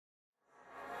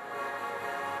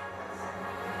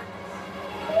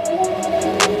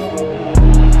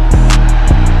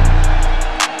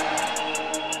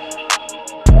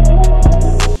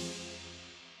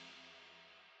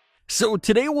So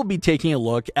today we'll be taking a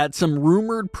look at some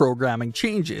rumored programming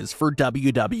changes for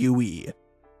WWE,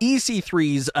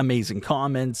 EC3's amazing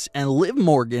comments, and Liv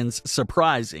Morgan's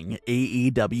surprising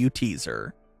AEW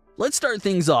teaser. Let's start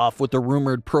things off with the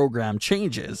rumored program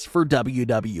changes for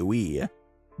WWE.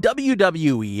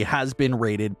 WWE has been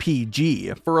rated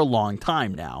PG for a long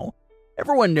time now.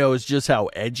 Everyone knows just how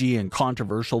edgy and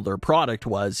controversial their product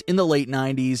was in the late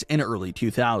 90s and early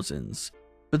 2000s.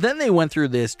 But then they went through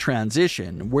this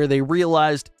transition where they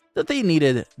realized that they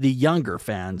needed the younger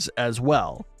fans as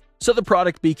well. So the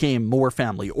product became more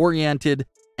family oriented,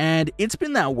 and it's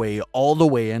been that way all the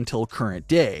way until current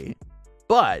day.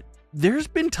 But there's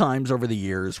been times over the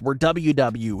years where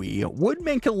WWE would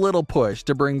make a little push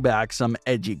to bring back some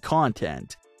edgy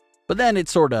content. But then it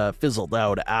sorta fizzled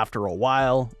out after a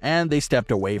while, and they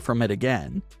stepped away from it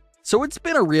again. So it's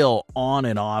been a real on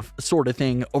and off sort of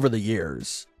thing over the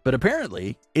years. But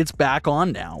apparently, it's back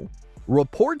on now.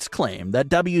 Reports claim that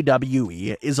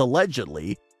WWE is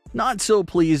allegedly not so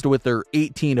pleased with their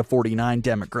 18 to 49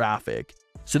 demographic,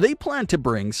 so they plan to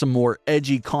bring some more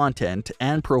edgy content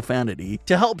and profanity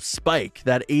to help spike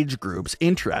that age group's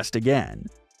interest again.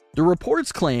 The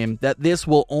reports claim that this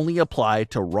will only apply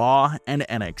to Raw and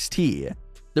NXT.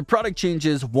 The product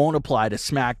changes won't apply to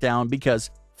Smackdown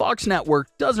because Fox Network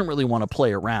doesn't really want to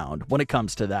play around when it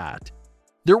comes to that.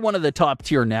 They're one of the top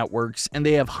tier networks and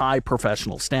they have high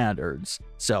professional standards,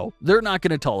 so they're not going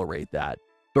to tolerate that.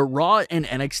 But Raw and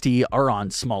NXT are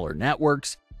on smaller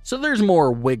networks, so there's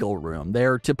more wiggle room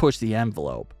there to push the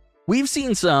envelope. We've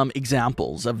seen some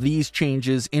examples of these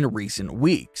changes in recent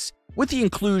weeks, with the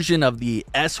inclusion of the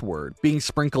S word being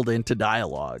sprinkled into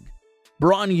dialogue.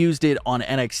 Bron used it on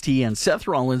NXT and Seth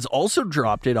Rollins also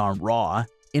dropped it on Raw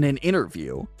in an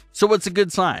interview, so it's a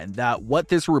good sign that what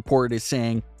this report is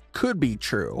saying could be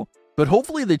true, but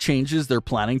hopefully the changes they're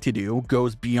planning to do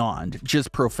goes beyond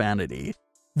just profanity.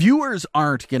 Viewers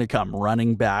aren't going to come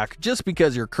running back just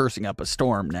because you're cursing up a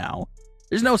storm now.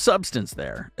 There's no substance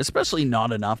there, especially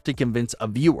not enough to convince a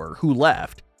viewer who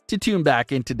left to tune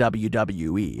back into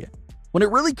WWE. When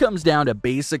it really comes down to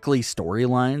basically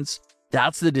storylines,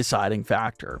 that's the deciding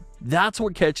factor. That's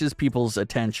what catches people's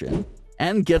attention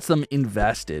and gets them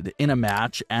invested in a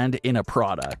match and in a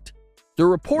product. The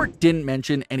report didn't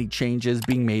mention any changes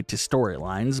being made to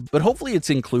storylines, but hopefully it's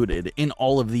included in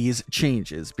all of these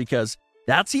changes because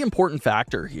that's the important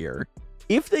factor here.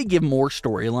 If they give more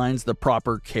storylines the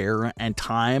proper care and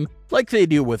time, like they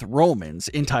do with Roman's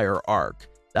entire arc,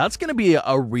 that's going to be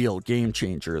a real game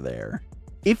changer there.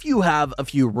 If you have a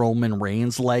few Roman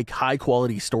Reigns-like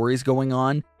high-quality stories going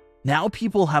on, now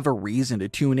people have a reason to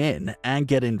tune in and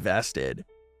get invested.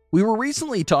 We were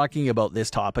recently talking about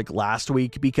this topic last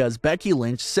week because Becky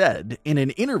Lynch said in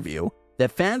an interview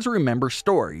that fans remember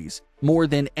stories more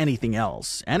than anything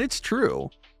else, and it's true.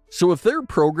 So if their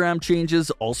program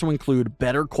changes also include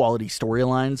better quality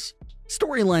storylines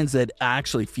that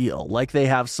actually feel like they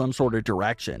have some sort of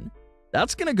direction,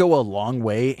 that's going to go a long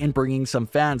way in bringing some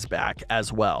fans back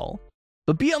as well.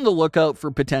 But be on the lookout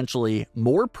for potentially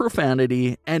more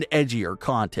profanity and edgier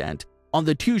content on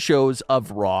the two shows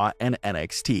of Raw and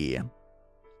NXT.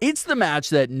 It's the match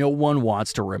that no one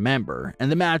wants to remember, and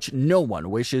the match no one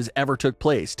wishes ever took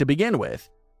place to begin with.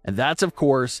 And that's, of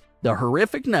course, the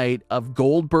horrific night of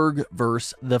Goldberg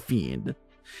vs. The Fiend.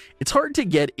 It's hard to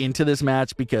get into this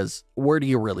match because where do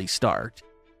you really start?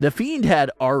 The Fiend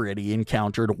had already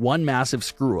encountered one massive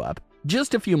screw-up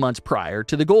just a few months prior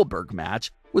to the Goldberg match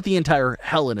with the entire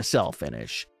Hell in a Cell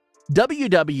finish.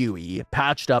 WWE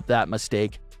patched up that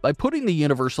mistake by putting the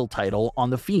Universal title on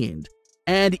The Fiend,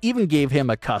 and even gave him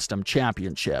a custom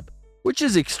championship, which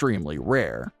is extremely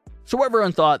rare. So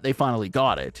everyone thought they finally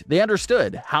got it. They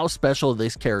understood how special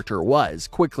this character was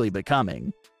quickly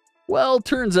becoming. Well,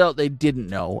 turns out they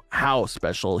didn't know how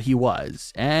special he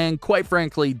was, and quite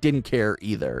frankly didn't care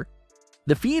either.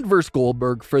 The Fiend vs.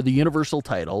 Goldberg for the Universal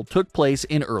title took place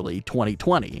in early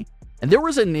 2020. And there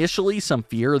was initially some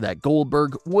fear that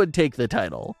Goldberg would take the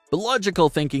title, but logical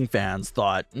thinking fans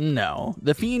thought, no,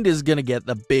 The Fiend is gonna get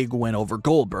the big win over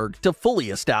Goldberg to fully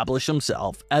establish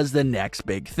himself as the next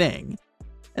big thing.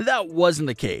 And that wasn't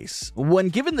the case. When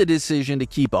given the decision to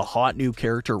keep a hot new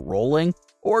character rolling,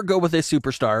 or go with a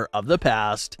superstar of the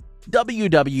past,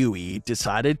 WWE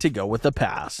decided to go with the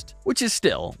past, which is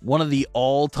still one of the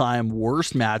all-time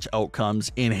worst match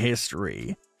outcomes in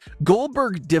history.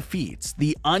 Goldberg defeats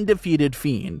the undefeated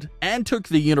Fiend and took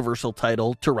the Universal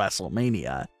title to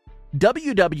WrestleMania.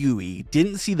 WWE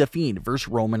didn't see The Fiend vs.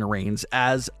 Roman Reigns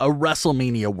as a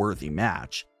WrestleMania-worthy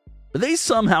match, but they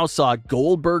somehow saw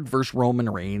Goldberg vs.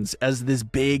 Roman Reigns as this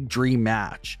big dream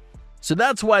match. So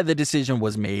that's why the decision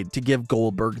was made to give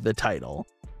Goldberg the title.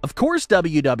 Of course,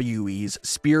 WWE's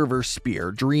spear vs.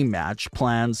 spear dream match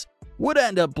plans would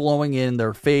end up blowing in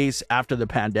their face after the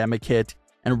pandemic hit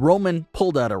and Roman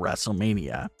pulled out of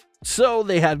WrestleMania. So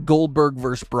they had Goldberg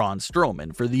vs. Braun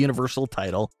Strowman for the Universal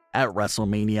title at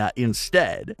WrestleMania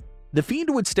instead. The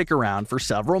Fiend would stick around for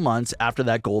several months after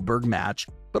that Goldberg match,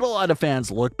 but a lot of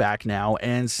fans look back now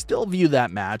and still view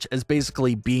that match as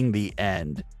basically being the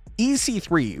end.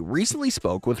 EC3 recently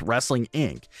spoke with Wrestling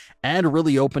Inc. and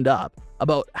really opened up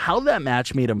about how that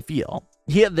match made him feel.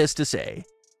 He had this to say: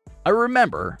 "I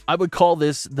remember I would call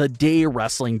this the day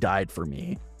wrestling died for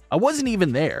me. I wasn't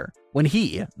even there when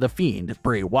he, the Fiend,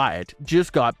 Bray Wyatt,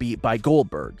 just got beat by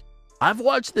Goldberg. I've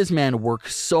watched this man work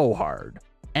so hard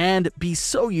and be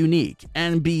so unique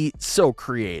and be so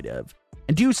creative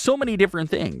and do so many different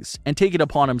things and take it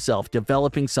upon himself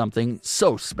developing something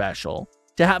so special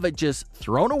to have it just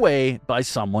thrown away by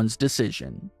someone's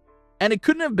decision." And it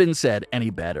couldn't have been said any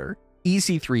better.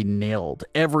 EC3 nailed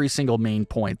every single main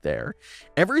point there.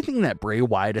 Everything that Bray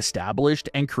Wyatt established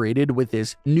and created with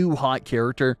this new hot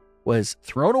character was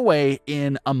thrown away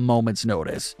in a moment's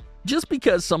notice, just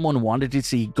because someone wanted to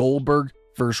see Goldberg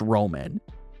versus Roman.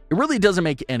 It really doesn't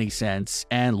make any sense,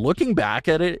 and looking back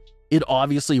at it, it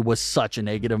obviously was such a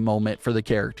negative moment for the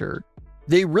character.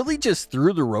 They really just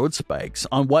threw the road spikes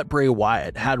on what Bray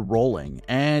Wyatt had rolling,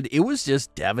 and it was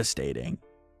just devastating.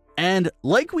 And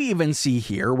like we even see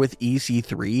here with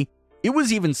EC3, it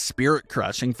was even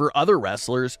spirit-crushing for other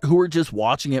wrestlers who were just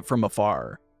watching it from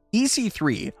afar.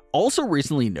 EC3 also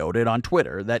recently noted on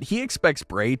Twitter that he expects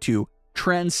Bray to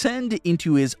transcend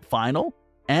into his final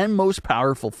and most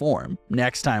powerful form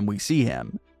next time we see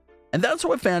him. And that's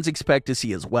what fans expect to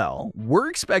see as well. We're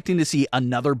expecting to see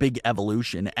another big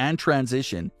evolution and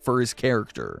transition for his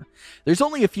character. There's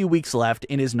only a few weeks left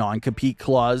in his non-compete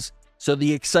clause, so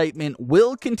the excitement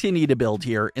will continue to build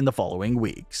here in the following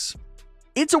weeks.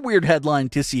 It's a weird headline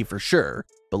to see for sure,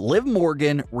 but Liv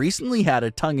Morgan recently had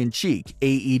a tongue-in-cheek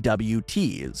AEW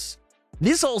tease.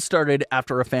 This all started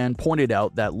after a fan pointed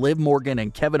out that Liv Morgan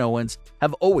and Kevin Owens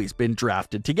have always been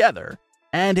drafted together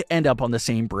and end up on the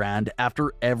same brand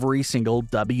after every single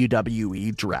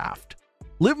WWE draft.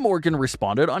 Liv Morgan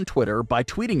responded on Twitter by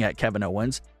tweeting at Kevin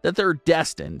Owens that they're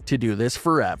destined to do this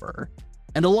forever.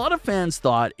 And a lot of fans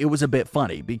thought it was a bit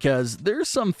funny because there's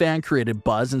some fan-created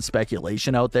buzz and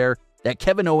speculation out there that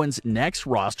Kevin Owens' next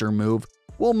roster move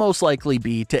will most likely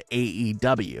be to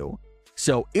AEW.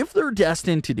 So if they're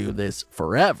destined to do this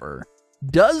forever,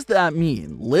 does that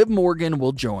mean Liv Morgan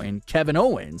will join Kevin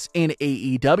Owens in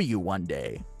AEW one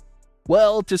day?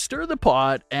 Well, to stir the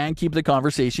pot and keep the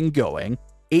conversation going,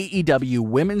 AEW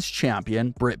Women's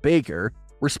Champion Britt Baker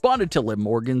responded to Liv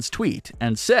Morgan's tweet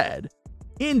and said,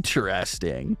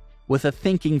 "Interesting," with a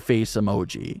thinking face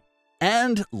emoji.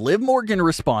 And Liv Morgan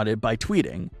responded by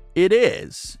tweeting, "It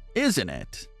is, isn't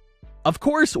it?" Of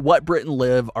course, what Britt and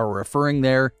Liv are referring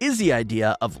there is the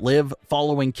idea of Liv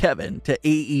following Kevin to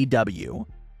AEW.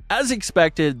 As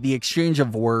expected, the exchange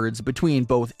of words between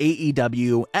both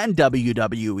AEW and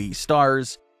WWE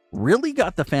stars really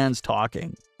got the fans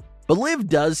talking. But Liv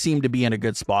does seem to be in a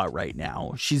good spot right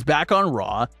now. She's back on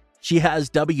Raw, she has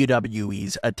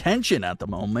WWE's attention at the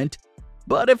moment,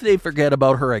 but if they forget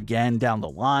about her again down the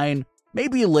line,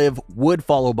 maybe Liv would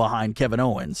follow behind Kevin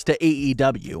Owens to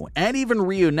AEW and even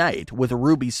reunite with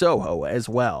Ruby Soho as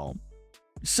well.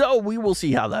 So we will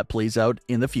see how that plays out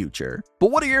in the future. But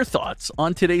what are your thoughts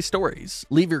on today's stories?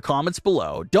 Leave your comments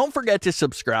below. Don't forget to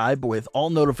subscribe with all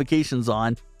notifications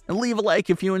on and leave a like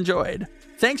if you enjoyed.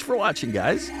 Thanks for watching,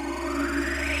 guys.